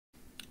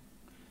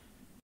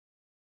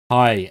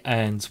Hi,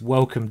 and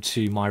welcome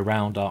to my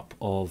roundup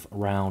of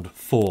round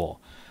 4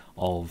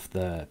 of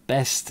the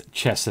best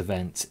chess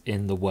event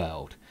in the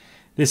world.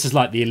 This is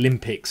like the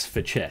Olympics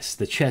for chess,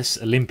 the Chess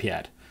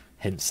Olympiad,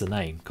 hence the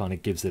name, kind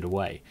of gives it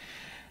away.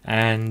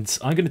 And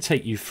I'm going to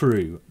take you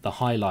through the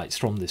highlights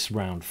from this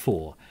round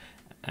 4,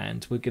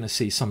 and we're going to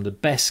see some of the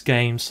best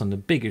games, some of the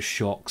biggest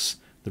shocks,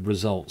 the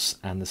results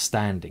and the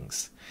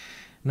standings.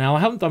 Now,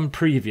 I haven't done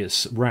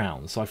previous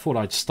rounds, so I thought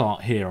I'd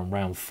start here on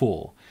round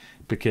 4.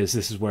 Because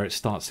this is where it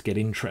starts to get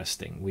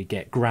interesting. We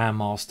get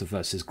Grandmaster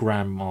versus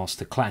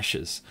Grandmaster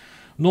clashes.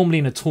 Normally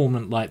in a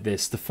tournament like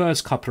this, the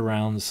first couple of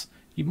rounds,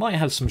 you might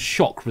have some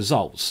shock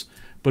results,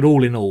 but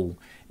all in all,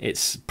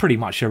 it's pretty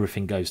much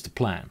everything goes to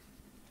plan.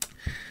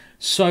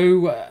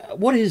 So,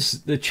 what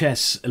is the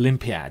Chess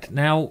Olympiad?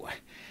 Now,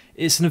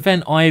 it's an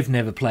event I've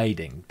never played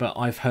in, but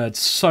I've heard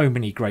so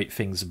many great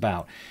things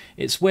about.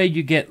 It's where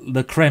you get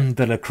the creme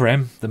de la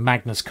creme, the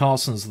Magnus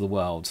Carlsens of the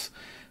world,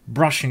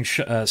 brushing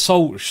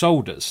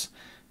shoulders.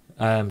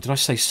 Did I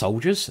say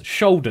soldiers?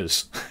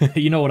 Shoulders.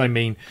 You know what I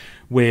mean.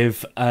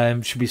 With,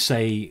 should we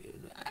say,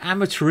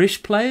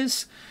 amateurish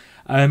players?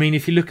 I mean,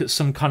 if you look at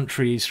some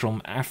countries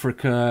from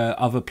Africa,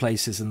 other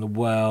places in the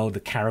world, the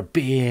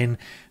Caribbean,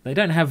 they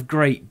don't have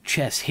great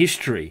chess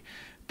history,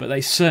 but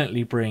they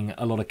certainly bring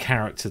a lot of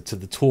character to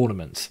the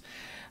tournament.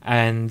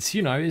 And,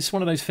 you know, it's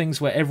one of those things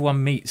where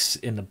everyone meets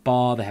in the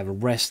bar, they have a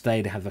rest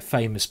day, they have a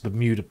famous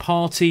Bermuda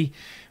party,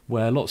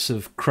 where lots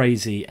of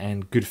crazy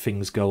and good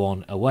things go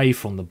on away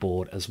from the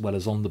board as well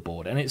as on the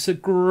board. And it's a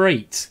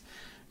great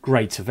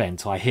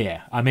event, I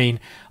hear. I mean,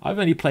 I've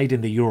only played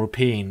in the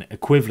European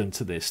equivalent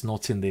to this,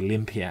 not in the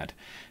Olympiad.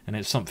 And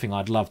it's something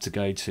I'd love to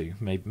go to,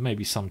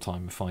 maybe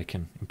sometime if I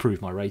can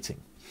improve my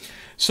rating.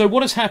 So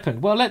what has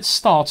happened? Well, let's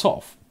start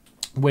off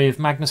with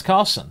Magnus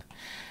Carlsen.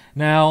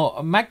 Now,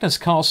 Magnus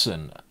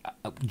Carlsen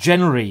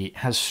generally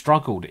has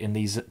struggled in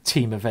these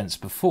team events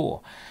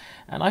before.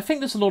 And I think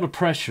there's a lot of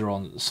pressure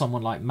on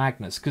someone like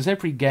Magnus, because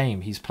every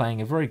game he's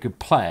playing a very good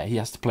player. He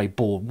has to play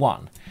board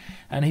 1.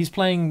 And he's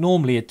playing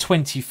normally a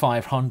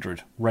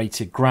 2500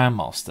 rated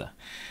Grandmaster.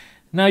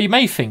 Now you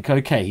may think,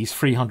 okay, he's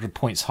 300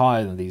 points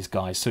higher than these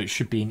guys, so it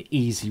should be an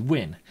easy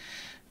win.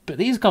 But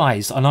these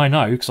guys, and I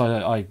know because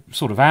I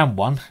sort of am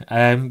one,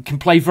 can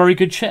play very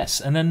good chess,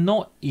 and they're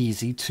not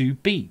easy to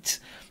beat,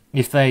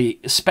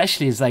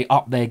 especially as they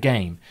up their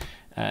game,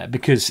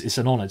 because it's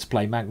an honour to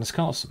play Magnus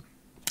Carlsen.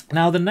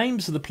 Now, the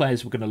names of the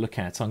players we're going to look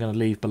at, I'm going to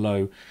leave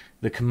below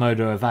the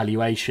Komodo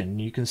evaluation.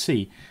 You can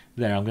see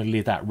there, I'm going to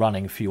leave that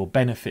running for your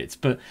benefit.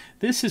 But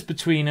this is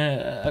between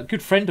a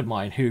good friend of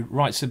mine who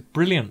writes a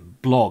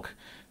brilliant blog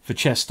for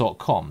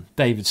Chess.com,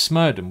 David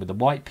Smurden with the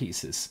white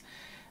pieces,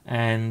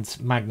 and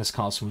Magnus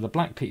Carlsen with the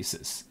black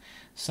pieces.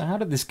 So how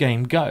did this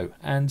game go?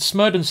 And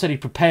Smurden said he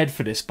prepared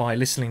for this by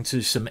listening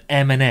to some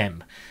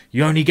Eminem.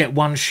 You only get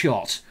one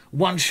shot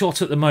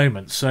at the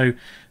moment, so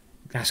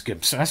that's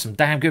good. So that's some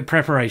damn good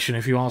preparation,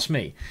 if you ask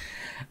me.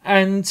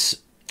 And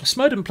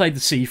Smurden played the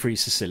c3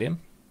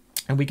 Sicilian,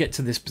 and we get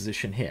to this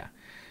position here.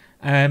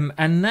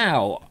 And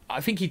now,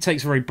 I think he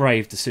takes a very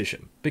brave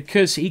decision,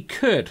 because he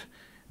could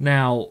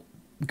now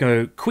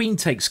go queen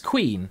takes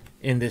queen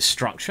in this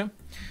structure,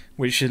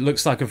 which it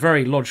looks like a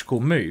very logical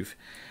move,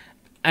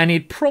 and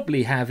he'd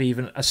probably have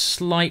even a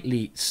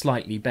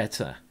slightly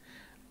better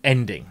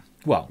ending.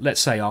 Well, let's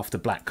say after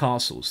black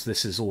castles,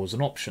 this is always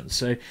an option.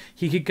 So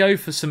he could go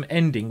for some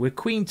ending where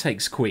queen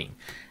takes queen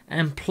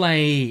and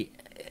play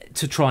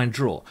to try and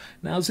draw.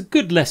 Now, there's a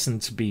good lesson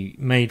to be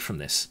made from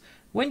this.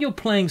 When you're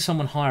playing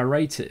someone higher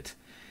rated,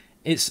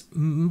 it's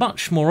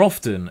much more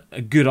often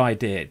a good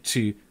idea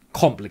to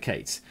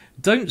complicate.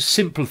 Don't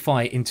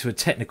simplify it into a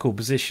technical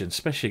position,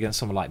 especially against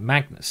someone like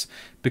Magnus,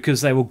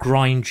 because they will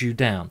grind you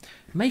down.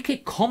 Make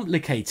it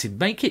complicated.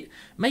 Make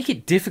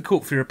it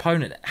difficult for your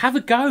opponent. Have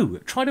a go.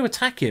 Try to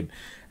attack him.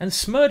 And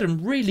Smurden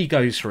really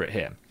goes for it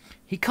here.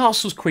 He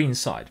castles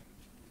queenside.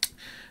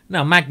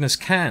 Now, Magnus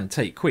can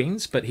take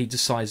queens, but he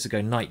decides to go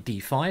knight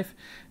d5.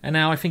 And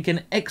now I think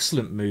an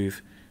excellent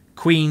move,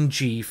 queen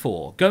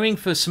g4. Going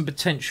for some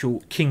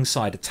potential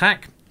kingside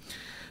attack,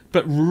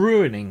 but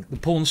ruining the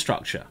pawn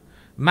structure.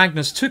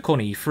 Magnus took on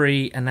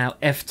e3, and now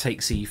f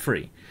takes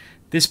e3.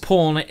 This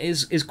pawn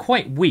is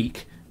quite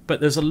weak, but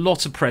there's a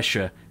lot of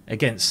pressure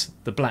against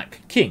the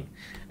black king,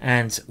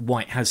 and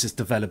white has this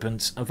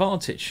development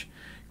advantage.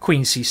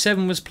 Queen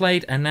c7 was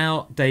played, and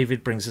now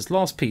David brings his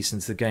last piece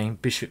into the game,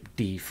 bishop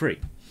d3.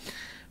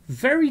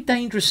 Very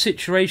dangerous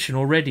situation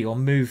already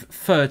on move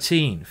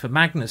 13 for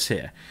Magnus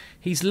here.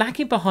 He's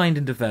lagging behind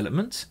in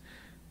development.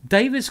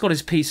 David's got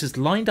his pieces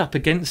lined up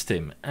against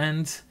him,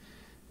 and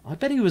I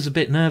bet he was a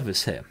bit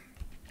nervous here.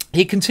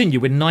 He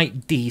continued with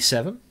knight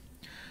d7,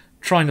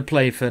 trying to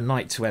play for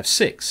knight to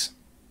f6.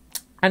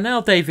 And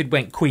now David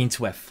went queen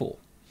to f4.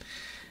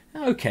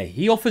 Okay,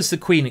 he offers the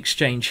queen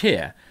exchange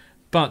here,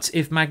 but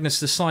if Magnus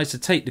decides to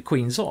take the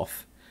queens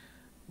off,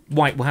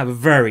 white will have a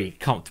very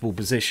comfortable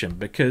position,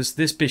 because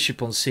this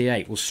bishop on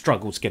c8 will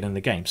struggle to get in the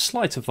game.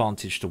 Slight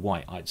advantage to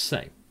white, I'd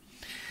say.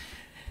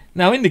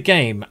 Now in the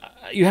game,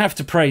 you have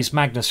to praise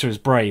Magnus for his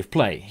brave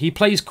play. He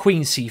plays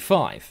queen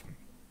c5.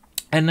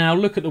 And now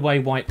look at the way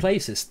white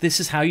plays this. This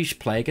is how you should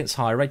play against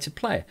higher rated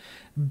player.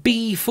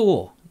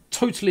 b4,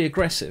 totally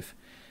aggressive.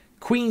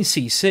 Queen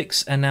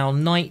c6, and now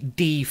knight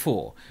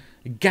d4.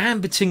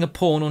 Gambiting a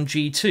pawn on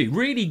g2,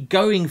 really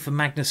going for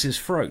Magnus's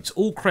throat.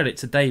 All credit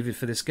to David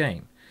for this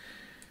game.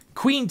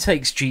 Queen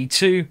takes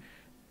g2,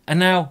 and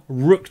now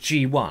rook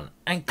g1.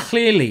 And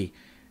clearly,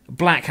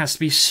 black has to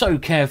be so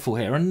careful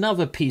here.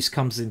 Another piece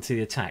comes into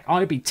the attack.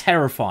 I'd be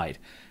terrified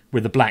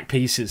with the black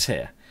pieces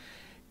here.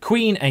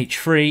 Queen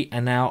h3,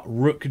 and now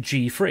rook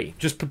g3.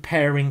 Just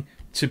preparing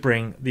to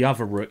bring the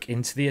other rook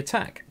into the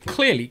attack.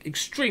 Clearly,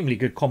 extremely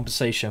good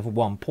compensation for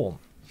one pawn.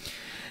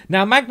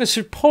 Now, Magnus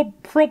would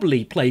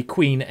probably play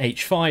queen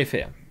h5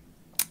 here.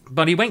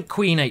 But he went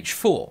queen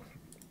h4.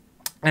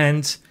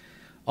 And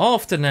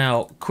after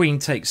now queen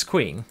takes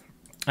queen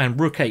and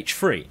rook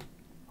h3,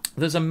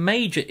 there's a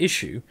major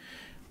issue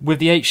with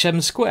the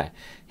h7 square.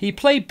 He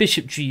played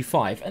bishop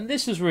g5, and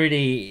this was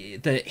really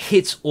the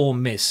hit or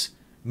miss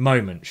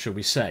moment, shall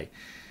we say.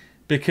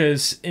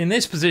 Because in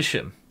this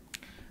position,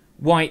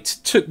 white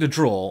took the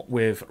draw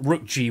with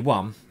rook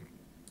g1,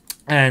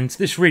 and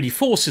this really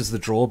forces the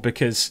draw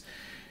because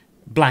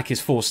black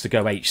is forced to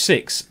go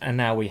h6, and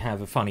now we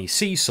have a funny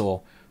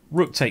seesaw.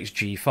 Rook takes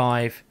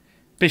g5,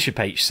 bishop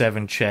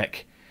h7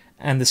 check,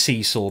 and the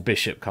seesaw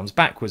bishop comes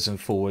backwards and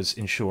forwards,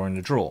 ensuring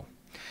the draw.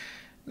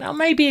 Now,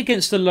 maybe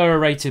against a lower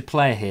rated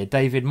player here,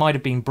 David might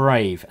have been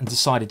brave and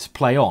decided to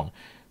play on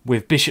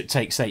with bishop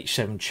takes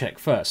h7 check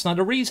first. Now,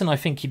 the reason I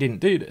think he didn't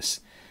do this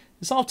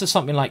is after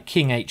something like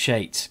king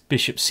h8,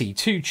 bishop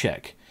c2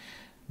 check,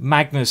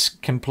 Magnus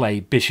can play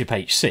bishop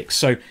h6,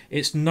 so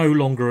it's no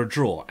longer a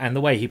draw, and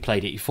the way he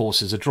played it, he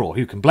forces a draw.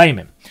 Who can blame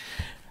him?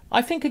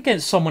 I think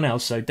against someone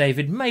else, though,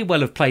 David may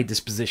well have played this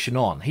position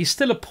on. He's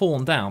still a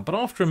pawn down, but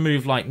after a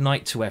move like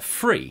knight to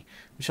f3,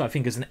 which I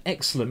think is an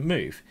excellent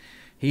move,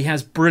 he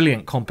has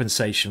brilliant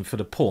compensation for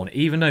the pawn,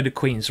 even though the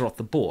queens are off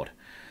the board.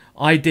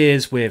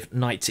 Ideas with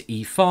knight to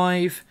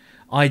e5,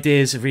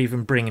 ideas of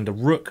even bringing the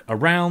rook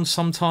around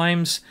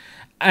sometimes,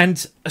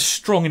 and a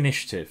strong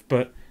initiative,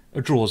 but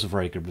a draw is a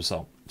very good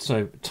result.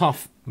 So,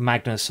 tough,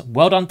 Magnus.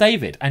 Well done,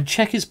 David. And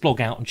check his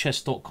blog out on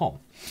Chess.com.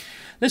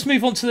 Let's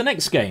move on to the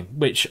next game,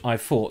 which I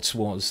thought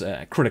was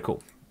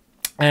critical.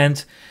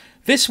 And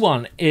this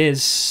one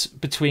is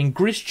between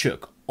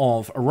Grishchuk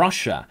of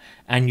Russia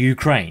and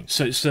Ukraine.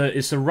 So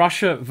it's a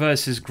Russia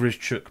versus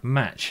Grishchuk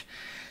match.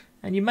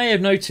 And you may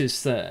have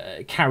noticed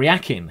that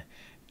Karjakin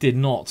did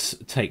not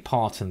take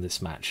part in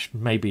this match,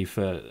 maybe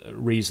for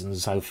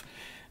reasons of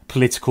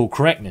political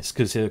correctness,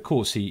 because of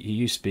course he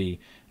used to be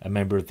a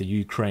member of the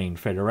Ukraine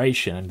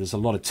Federation, and there's a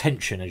lot of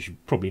tension, as you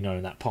probably know,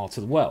 in that part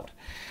of the world.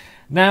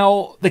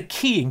 Now, the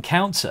key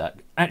encounter,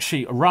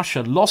 actually,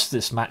 Russia lost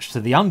this match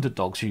to the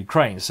underdogs,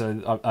 Ukraine,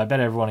 so I bet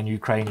everyone in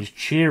Ukraine is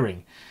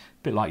cheering,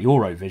 a bit like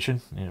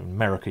Eurovision. In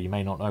America, you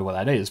may not know what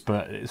that is,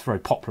 but it's very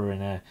popular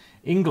in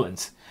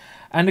England.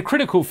 And the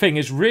critical thing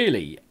is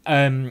really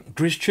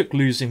Grishchuk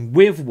losing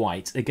with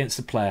white against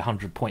a player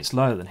 100 points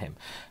lower than him.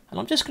 And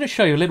I'm just going to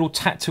show you a little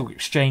tactical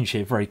exchange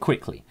here very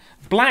quickly.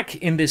 Black,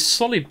 in this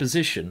solid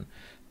position,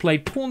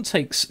 played pawn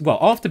takes, well,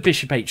 after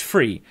bishop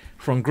h3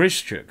 from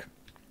Grishchuk,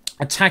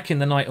 attacking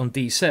the knight on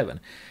d7.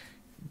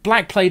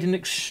 Black played an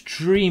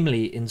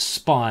extremely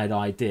inspired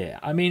idea.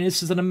 I mean,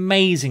 this is an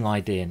amazing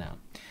idea now.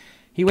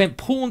 He went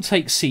pawn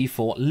takes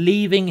c4,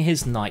 leaving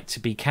his knight to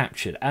be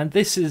captured. And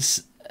this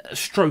is a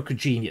stroke of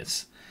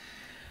genius.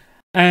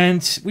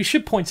 And we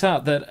should point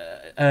out that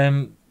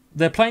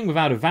they're playing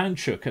without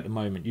Ivanchuk at the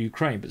moment,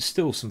 Ukraine, but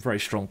still some very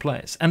strong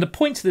players. And the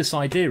point of this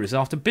idea is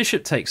after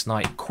bishop takes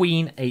knight,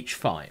 queen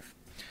h5.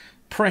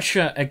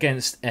 Pressure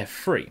against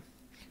f3,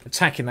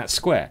 attacking that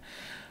square.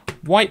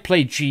 White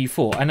played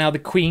g4, and now the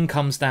queen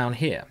comes down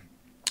here.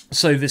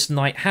 So this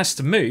knight has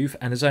to move,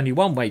 and there's only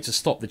one way to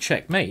stop the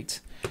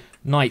checkmate.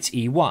 Knight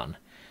e1.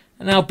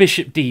 And now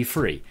bishop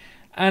d3.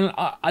 And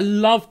I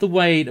love the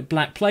way that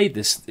black played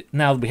this.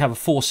 Now we have a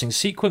forcing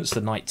sequence.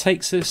 The knight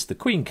takes this, the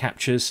queen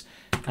captures,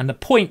 and the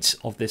point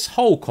of this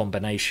whole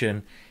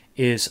combination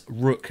is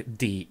rook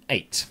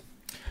d8.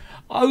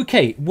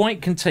 Okay,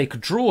 white can take a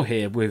draw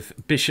here with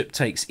bishop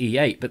takes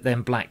e8, but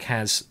then black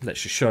has,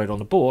 let's just show it on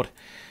the board,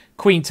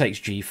 queen takes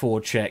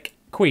g4 check,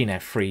 queen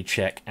f3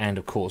 check, and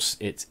of course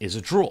it is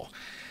a draw.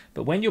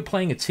 But when you're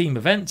playing a team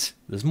event,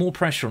 there's more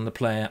pressure on the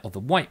player of the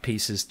white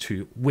pieces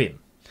to win.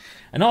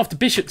 And after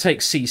bishop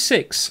takes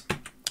c6,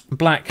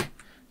 black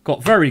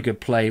got very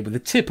good play with a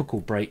typical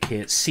break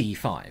here at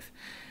c5.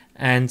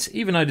 And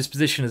even though this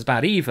position is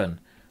about even,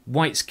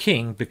 white's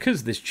king, because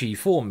of this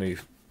g4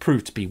 move,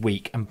 proved to be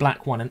weak, and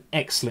black won an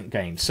excellent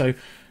game. So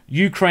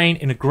Ukraine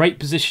in a great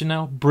position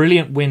now.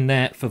 Brilliant win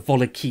there for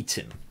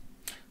Volokitin.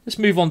 Let's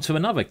move on to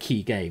another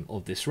key game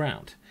of this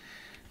round.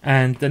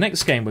 And the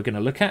next game we're going to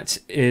look at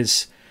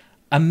is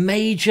a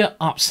major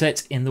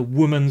upset in the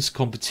women's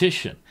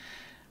competition.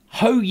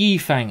 Hou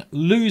Yifan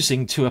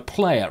losing to a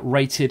player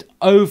rated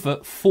over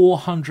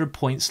 400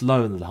 points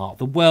lower than her,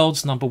 the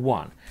world's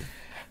 #1.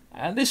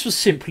 And this was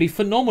simply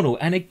phenomenal.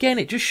 And again,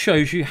 it just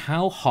shows you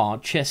how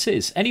hard chess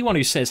is. Anyone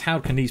who says, how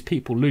can these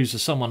people lose to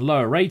someone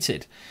lower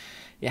rated,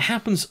 It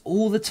happens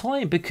all the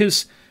time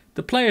because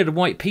the player of the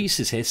white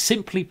pieces here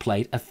simply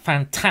played a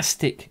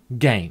fantastic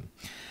game.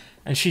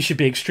 And she should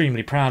be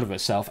extremely proud of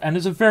herself. And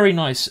there's a very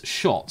nice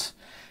shot,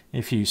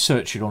 if you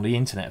search it on the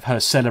internet, of her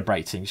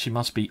celebrating. She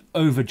must be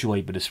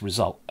overjoyed with this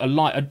result. A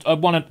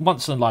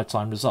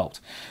once-in-a-lifetime result.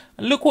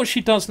 And look what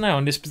she does now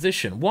in this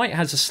position. White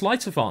has a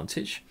slight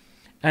advantage.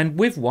 And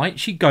with white,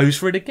 she goes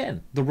for it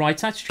again. The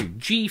right attitude,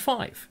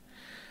 g5.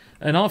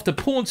 And after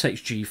pawn takes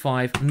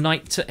g5,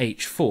 knight to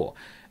h4.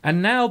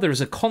 And now there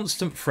is a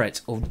constant threat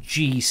of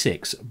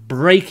g6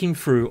 breaking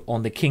through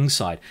on the king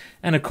side.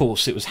 And of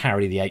course, it was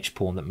Harry the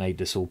h-pawn that made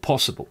this all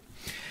possible.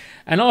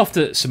 And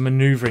after some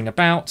manoeuvring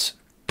about,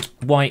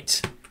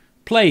 white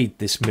played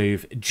this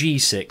move,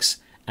 g6,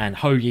 and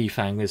Hou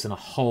Yifan was in a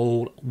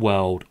whole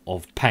world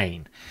of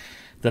pain.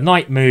 The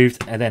knight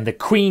moved, and then the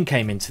queen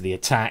came into the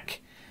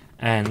attack.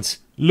 And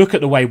look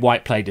at the way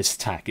white played this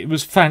attack. It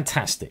was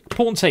fantastic.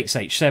 Pawn takes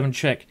h7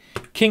 check,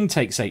 king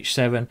takes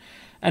h7,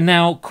 and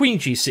now queen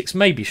g6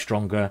 may be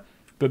stronger,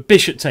 but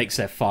bishop takes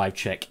f5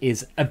 check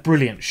is a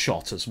brilliant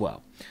shot as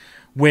well.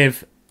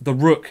 With the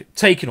rook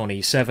taking on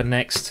e7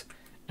 next,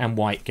 and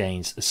white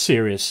gains a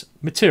serious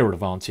material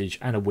advantage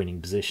and a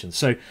winning position.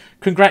 So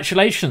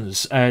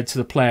congratulations to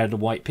the player of the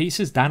white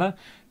pieces, Dana,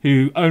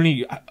 who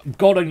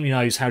God only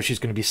knows how she's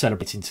going to be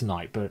celebrating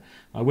tonight, but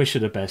I wish her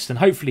the best. And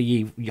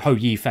hopefully Hou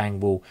Yifan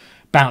will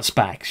bounce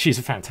back. She's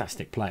a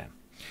fantastic player.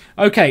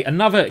 Okay,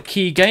 another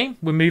key game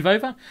we'll move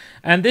over.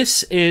 And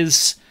this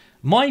is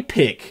my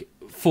pick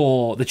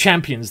for the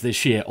champions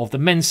this year of the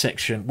men's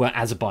section were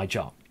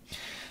Azerbaijan.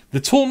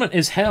 The tournament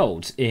is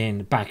held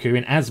in Baku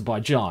in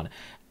Azerbaijan.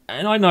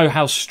 And I know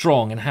how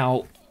strong and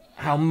how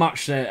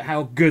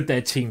good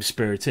their team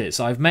spirit is.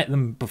 I've met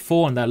them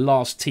before in their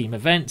last team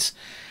event.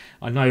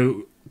 I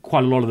know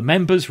quite a lot of the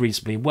members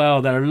reasonably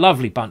well. They're a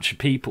lovely bunch of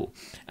people.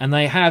 And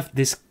they have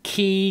this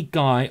key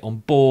guy on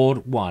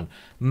board one,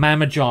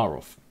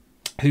 Mamedyarov,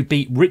 who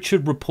beat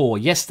Richard Rapport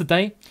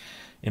yesterday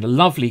in a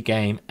lovely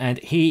game. And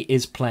he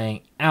is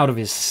playing out of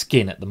his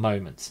skin at the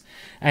moment.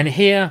 And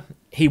here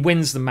he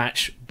wins the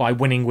match by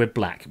winning with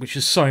black, which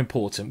is so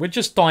important. We'll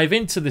just dive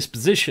into this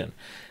position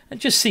and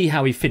just see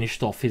how he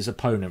finished off his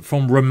opponent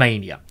from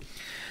Romania.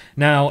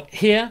 Now,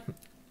 here,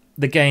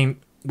 the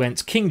game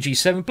went king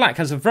g7. Black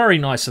has a very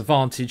nice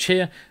advantage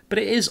here, but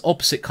it is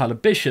opposite colour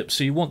bishop,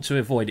 so you want to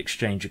avoid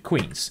exchange of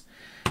queens.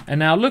 And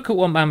now look at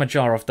what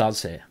Mamedyarov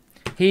does here.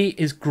 He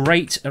is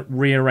great at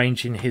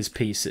rearranging his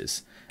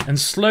pieces. And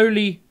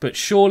slowly but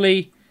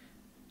surely,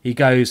 he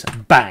goes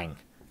bang.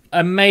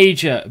 A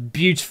major,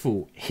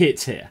 beautiful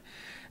hit here.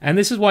 And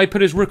this is why he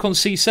put his rook on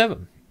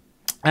c7.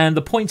 And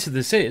the point of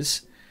this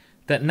is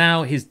that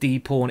now his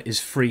d-pawn is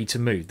free to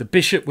move. The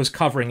bishop was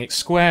covering its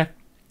square.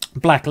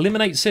 Black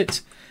eliminates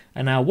it.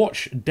 And now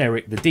watch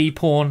Derek, the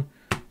d-pawn,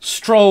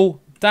 stroll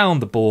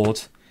down the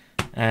board.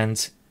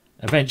 And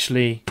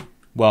eventually,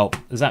 well,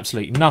 there's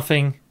absolutely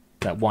nothing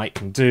that white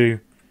can do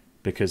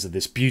because of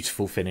this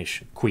beautiful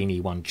finish, queen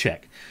e1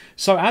 check.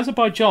 So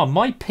Azerbaijan,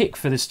 my pick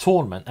for this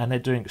tournament, and they're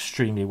doing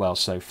extremely well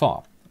so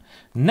far.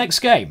 Next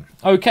game.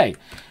 Okay,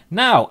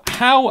 now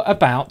how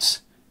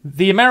about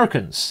the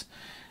Americans?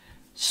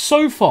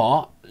 So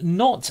far,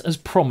 not as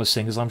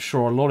promising as I'm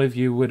sure a lot of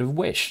you would have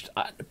wished.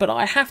 But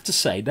I have to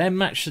say, their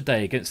match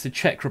today against the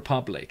Czech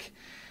Republic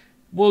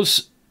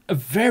was a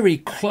very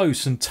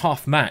close and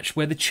tough match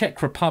where the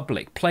Czech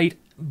Republic played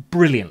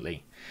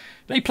brilliantly.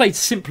 They played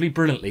simply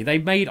brilliantly.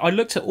 I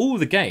looked at all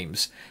the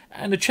games,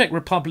 and the Czech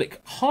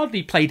Republic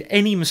hardly played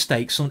any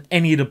mistakes on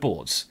any of the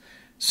boards.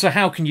 So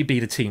how can you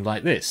beat a team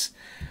like this?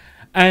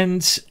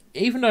 And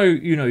even though,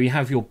 you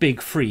have your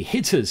big three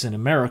hitters in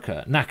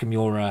America,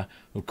 Nakamura,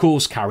 of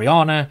course,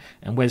 Caruana,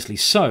 and Wesley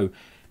So,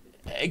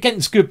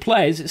 against good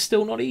players, it's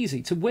still not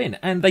easy to win.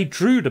 And they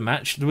drew the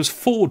match. There was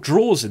 4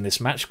 draws in this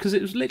match because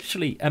it was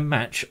literally a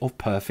match of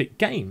perfect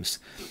games.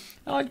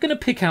 Now, I'm going to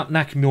pick out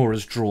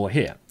Nakamura's draw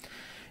here.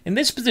 In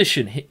this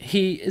position,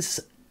 he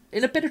is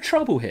in a bit of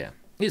trouble here.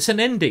 It's an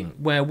ending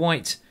where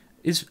white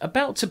is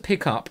about to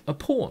pick up a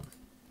pawn.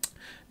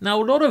 Now,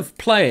 a lot of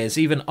players,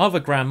 even other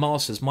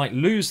grandmasters, might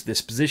lose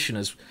this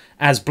position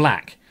as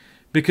black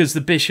because the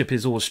bishop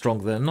is always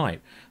stronger than the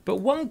knight. But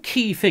one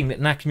key thing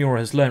that Nakamura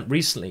has learnt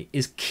recently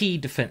is key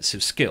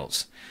defensive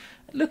skills.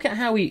 Look at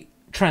how he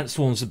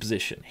transforms the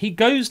position. He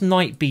goes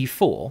knight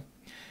b4,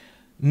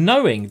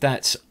 knowing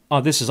that,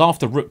 this is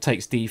after rook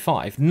takes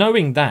d5,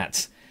 knowing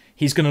that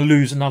he's going to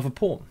lose another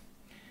pawn.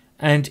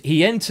 And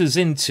he enters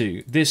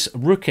into this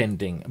rook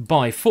ending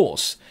by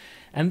force.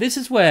 And this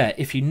is where,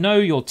 if you know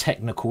your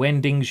technical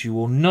endings, you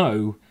will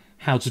know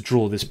how to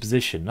draw this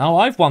position. Now,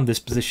 I've won this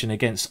position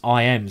against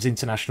IMs,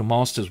 International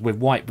Masters, with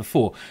white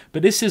before,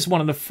 but this is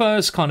one of the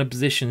first kind of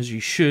positions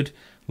you should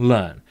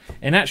learn.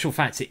 In actual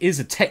fact, it is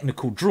a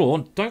technical draw.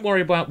 Don't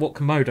worry about what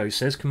Komodo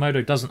says.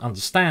 Komodo doesn't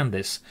understand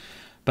this,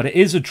 but it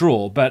is a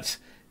draw, but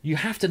you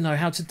have to know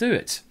how to do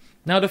it.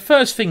 Now, the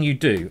first thing you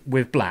do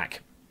with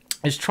black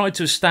is try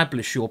to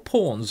establish your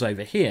pawns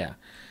over here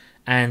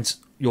and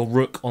your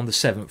rook on the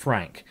 7th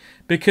rank,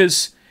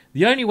 because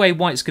the only way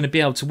white's going to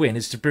be able to win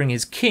is to bring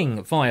his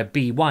king via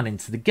b1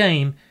 into the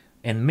game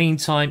In the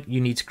meantime, you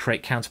need to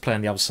create counterplay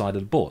on the other side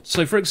of the board.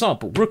 So, for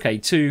example, rook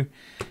a2,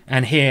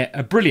 and here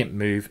a brilliant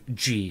move,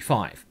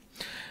 g5.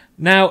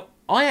 Now,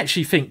 I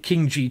actually think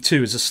king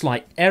g2 is a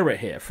slight error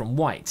here from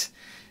white.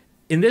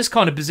 In this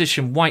kind of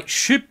position, white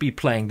should be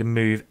playing the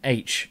move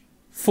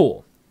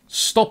h4,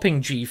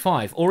 stopping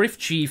g5, or if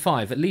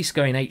g5, at least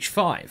going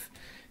h5.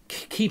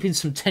 Keeping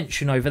some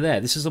tension over there.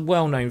 This is a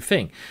well-known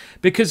thing,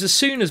 because as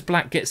soon as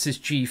black gets this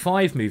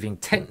g5 moving,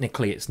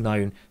 technically it's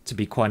known to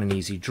be quite an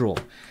easy draw.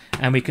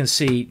 And we can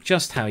see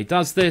just how he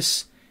does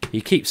this.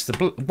 He keeps the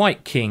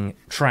white king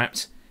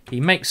trapped,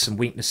 he makes some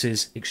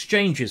weaknesses,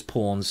 exchanges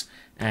pawns,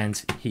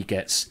 and he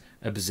gets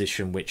a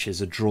position which is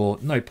a draw.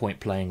 No point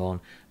playing on.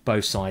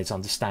 Both sides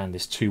understand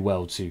this too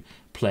well to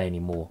play any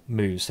more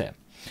moves here.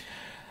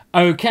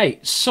 Okay,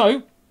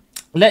 so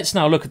let's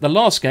now look at the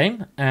last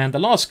game, and the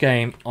last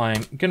game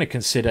I'm going to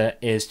consider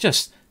is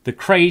just the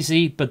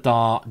crazy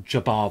Badar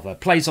Jabava.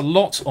 Plays a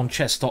lot on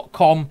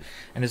Chess.com,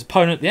 and his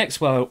opponent, the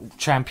ex-world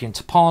champion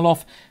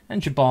Topalov,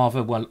 and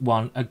Jabava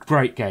won a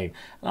great game.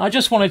 And I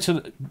just wanted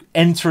to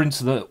enter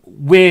into the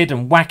weird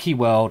and wacky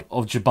world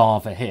of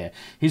Jabava here.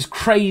 His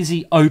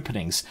crazy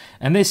openings,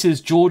 and this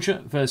is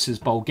Georgia versus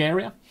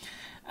Bulgaria.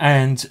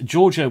 And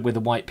Georgia with the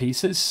white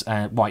pieces,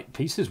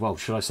 well,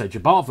 should I say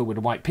Jabava with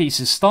the white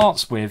pieces,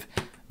 starts with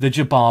the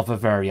Jabava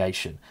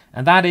variation,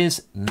 and that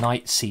is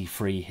knight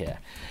c3 here.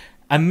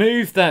 A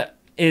move that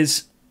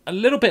is a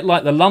little bit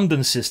like the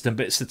London system,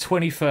 but it's the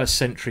 21st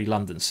century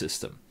London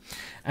system.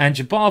 And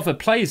Jabava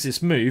plays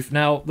this move.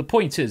 Now, the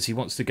point is he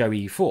wants to go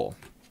e4,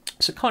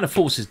 so it kind of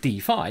forces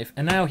d5,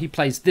 and now he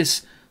plays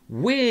this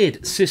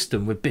weird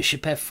system with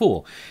bishop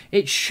f4.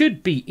 It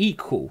should be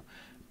equal,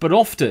 but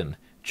often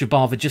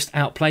Jabava just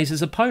outplays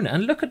his opponent.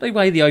 And look at the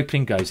way the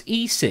opening goes.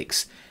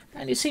 e6.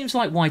 And it seems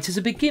like white is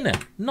a beginner.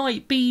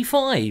 Knight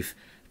b5.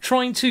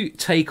 Trying to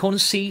take on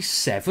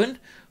c7?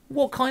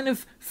 What kind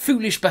of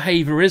foolish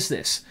behaviour is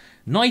this?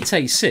 Knight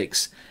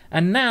a6.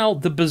 And now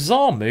the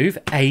bizarre move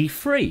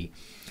a3.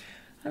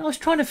 And I was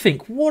trying to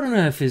think, what on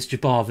earth is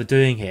Jabava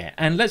doing here?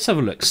 And let's have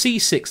a look.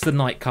 c6, the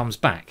knight comes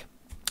back.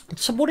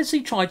 So what does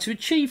he try to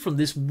achieve from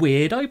this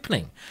weird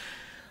opening?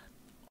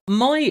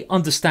 My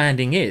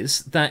understanding is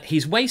that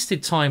he's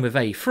wasted time with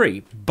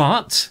a3,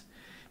 but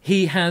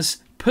he has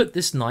put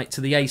this knight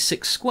to the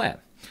a6 square.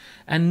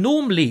 And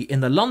normally in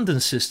the London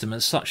system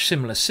and such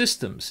similar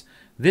systems,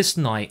 this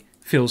knight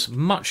feels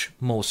much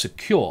more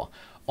secure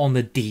on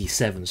the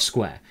d7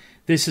 square.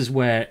 This is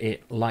where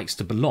it likes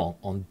to belong,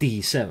 on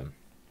d7.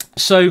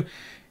 So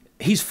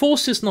he's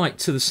forced this knight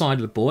to the side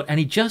of the board, and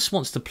he just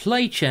wants to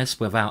play chess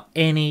without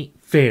any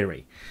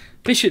theory.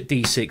 Bishop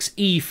d6,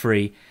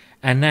 e3,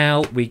 and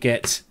now we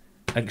get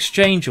an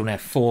exchange on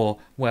f4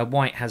 where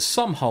white has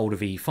some hold of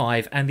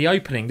e5, and the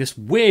opening, this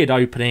weird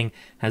opening,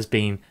 has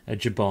been a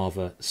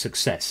Jabava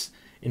success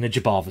in the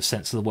Jabava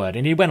sense of the word.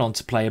 And he went on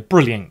to play a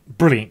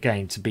brilliant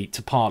game to beat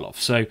Topalov.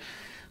 So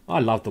I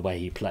love the way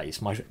he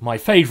plays, my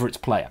favourite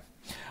player.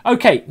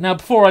 Okay, now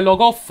before I log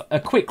off,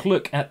 a quick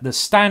look at the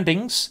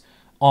standings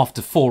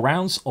after 4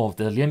 rounds of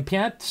the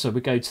Olympiad. So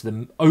we go to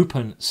the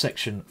open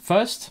section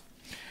first.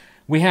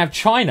 We have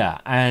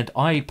China, and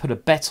I put a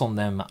bet on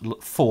them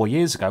 4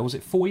 years ago. Was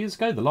it 4 years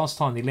ago? The last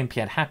time the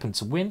Olympiad happened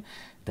to win.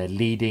 They're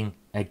leading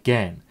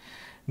again.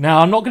 Now,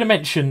 I'm not going to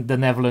mention the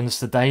Netherlands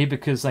today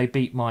because they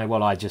beat my...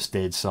 Well, I just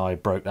did, so I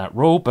broke that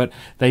rule. But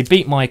they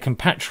beat my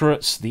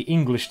compatriots, the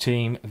English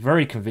team,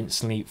 very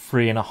convincingly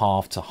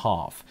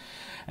 3.5-0.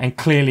 And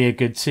clearly a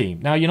good team.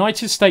 Now,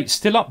 United States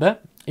still up there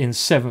in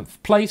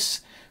 7th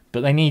place,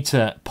 but they need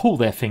to pull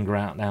their finger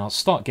out now,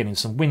 start getting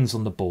some wins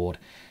on the board.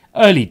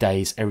 Early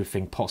days,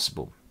 everything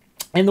possible.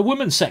 In the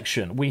women's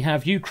section, we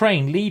have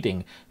Ukraine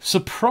leading.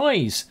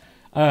 Surprise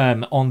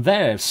on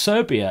there.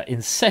 Serbia in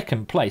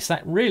 2nd place.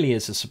 That really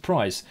is a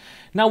surprise.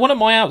 Now, one of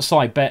my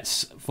outside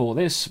bets for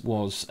this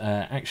was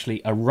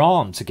actually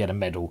Iran to get a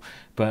medal,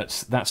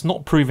 but that's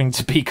not proving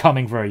to be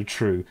coming very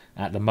true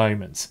at the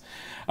moment.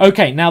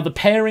 Okay, now the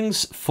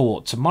pairings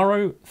for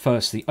tomorrow.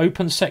 First, the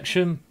open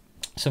section.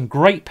 Some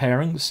great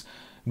pairings.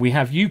 We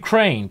have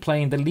Ukraine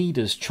playing the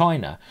leaders,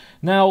 China.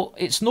 Now,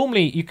 it's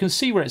normally, you can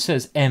see where it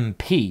says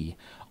MP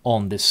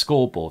on this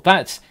scoreboard.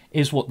 That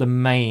is what the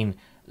main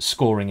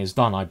scoring is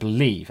done, I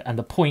believe. And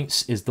the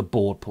points is the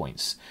board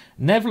points.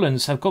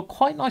 Netherlands have got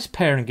quite nice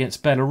pairing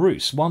against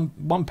Belarus.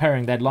 One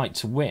pairing they'd like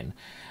to win.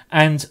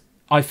 And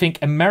I think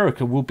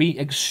America will be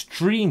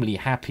extremely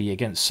happy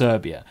against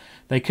Serbia.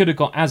 They could have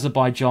got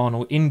Azerbaijan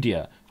or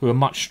India, who are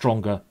much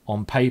stronger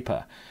on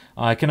paper.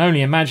 I can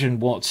only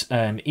imagine what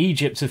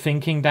Egypt are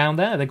thinking down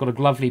there. They've got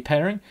a lovely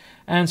pairing.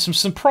 And some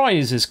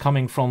surprises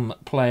coming from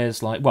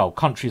players like, well,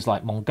 countries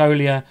like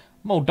Mongolia.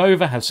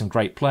 Moldova has some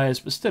great players,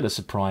 but still a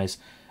surprise.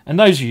 And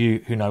those of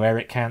you who know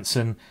Eric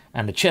Hansen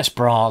and the Chess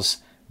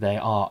Bras, they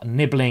are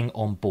nibbling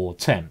on board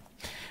 10.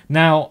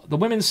 Now, the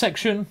women's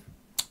section,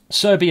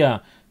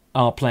 Serbia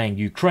are playing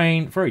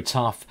Ukraine, very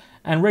tough.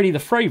 And really the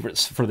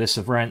favourites for this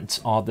event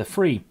are the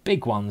 3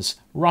 big ones,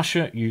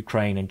 Russia,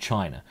 Ukraine and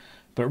China.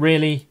 But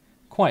really,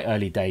 quite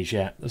early days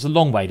yet. There's a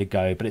long way to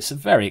go, but it's a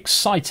very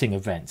exciting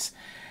event.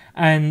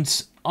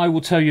 And I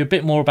will tell you a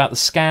bit more about the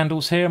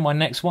scandals here in my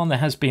next one. There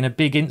has been a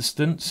big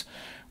incident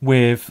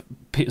with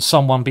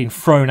someone being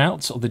thrown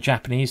out of the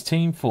Japanese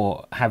team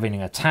for having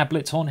a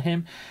tablet on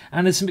him,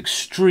 and there's some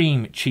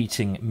extreme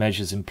cheating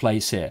measures in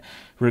place here.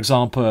 For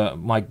example,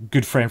 my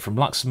good friend from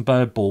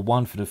Luxembourg, ball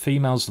 1 for the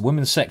females, the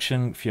women's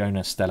section,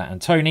 Fiona Stella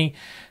Antoni,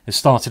 has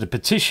started a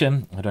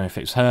petition. I don't know if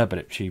it's her,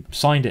 but she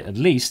signed it at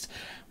least,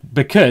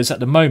 because at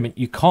the moment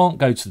you can't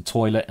go to the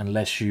toilet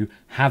unless you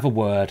have a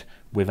word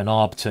with an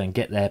arbiter and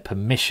get their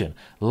permission,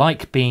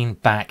 like being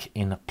back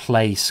in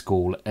play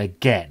school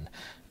again.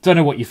 Don't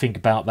know what you think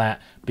about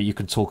that, but you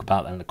can talk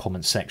about that in the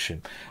comments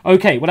section.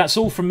 Okay, well, that's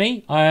all from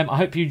me. I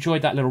hope you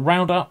enjoyed that little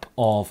roundup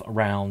of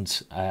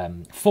round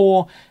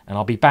 4, and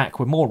I'll be back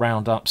with more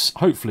roundups,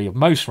 hopefully of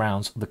most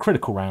rounds, the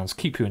critical rounds.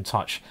 Keep you in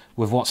touch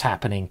with what's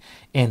happening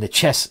in the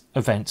chess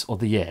event of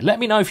the year. Let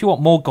me know if you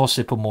want more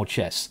gossip or more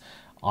chess.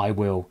 I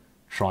will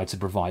try to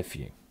provide for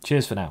you.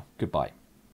 Cheers for now. Goodbye.